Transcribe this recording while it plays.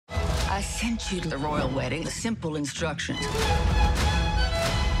I sent you to the royal wedding with simple instructions.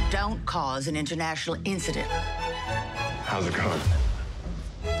 Don't cause an international incident. How's it going?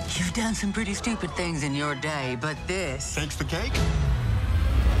 You've done some pretty stupid things in your day, but this... Takes the cake?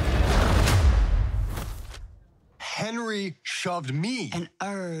 Henry shoved me. An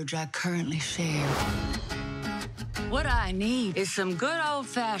urge I currently share. What I need is some good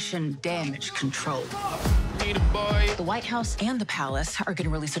old-fashioned damage control. Need a boy. The White House and the palace are going to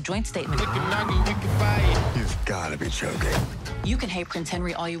release a joint statement. We can buy it. You've got to be joking. You can hate Prince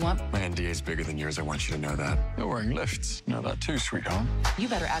Henry all you want. My NDA is bigger than yours. I want you to know that. You're wearing lifts. Know that too, sweetheart. You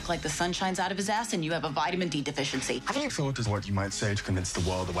better act like the sun shines out of his ass and you have a vitamin D deficiency. Have you thought is what you might say to convince the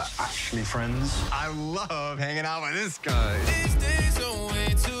world that we're actually friends? I love hanging out with this guy. These days are way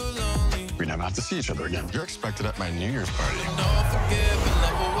too lonely. We never have to see each other again. You're expected at my New Year's party. Don't forgive and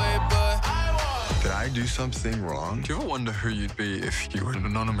love away, but Did I do something wrong? Do you ever wonder who you'd be if you were an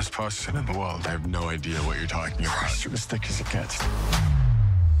anonymous person in the world? I have no idea what you're talking about. You're as thick as it gets.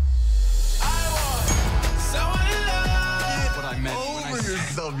 someone in love. What I meant when I said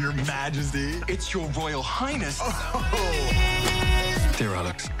yourself, Your Majesty. It's Your Royal Highness. Oh. Dear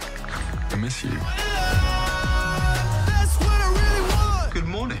Alex, I miss you. That's what I really want. Good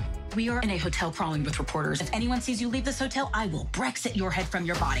morning. We are in a hotel crawling with reporters. If anyone sees you leave this hotel, I will Brexit your head from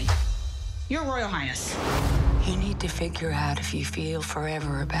your body. Your Royal Highness. You need to figure out if you feel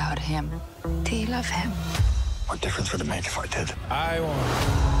forever about him. Do you love him? What difference would it make if I did? I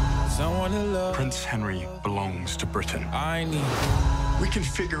want someone to love. Prince Henry belongs to Britain. I need We can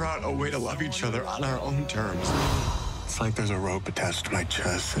figure out a way to love each other on our own terms. It's like there's a rope attached to my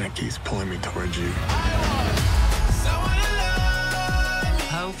chest and it keeps pulling me towards you. someone to love me.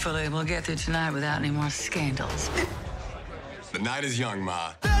 Hopefully, we'll get through tonight without any more scandals. The night is young,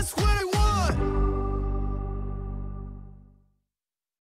 Ma. That's what I want.